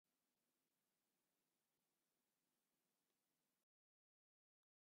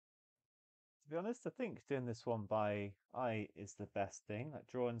be honest, I think doing this one by eye is the best thing, like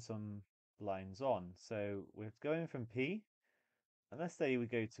drawing some lines on. So we're going from P, and let's say we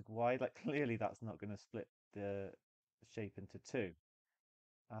go to Y, like clearly that's not going to split the shape into two.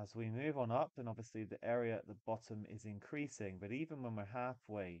 As we move on up, then obviously the area at the bottom is increasing, but even when we're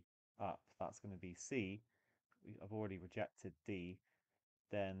halfway up, that's going to be C. I've already rejected D.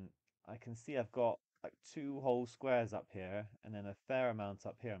 Then I can see I've got like two whole squares up here and then a fair amount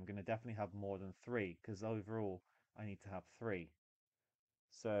up here. I'm going to definitely have more than three because overall I need to have three.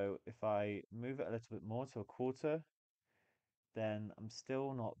 So if I move it a little bit more to a quarter, then I'm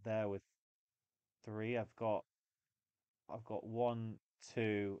still not there with three. I've got one,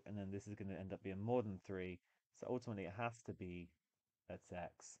 two, and then this is going to end up being more than three. So ultimately it has to be at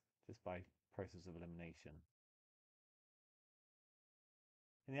x just by process of elimination.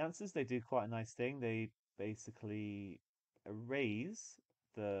 In the answers, they do quite a nice thing. They basically erase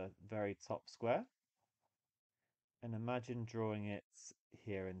the very top square and imagine drawing it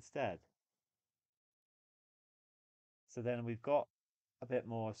here instead. So then we've got a bit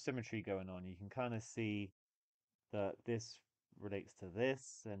more symmetry going on. You can kind of see that this relates to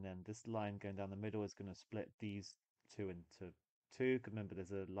this, and then this line going down the middle is going to split these two into two. Remember,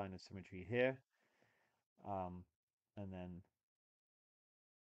 there's a line of symmetry here. And then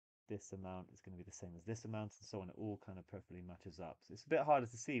this amount is going to be the same as this amount, and so on. It all kind of perfectly matches up. So it's a bit harder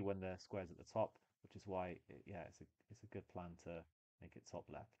to see when the square's at the top, which is why, yeah, it's a good plan to make it top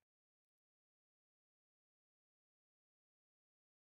left.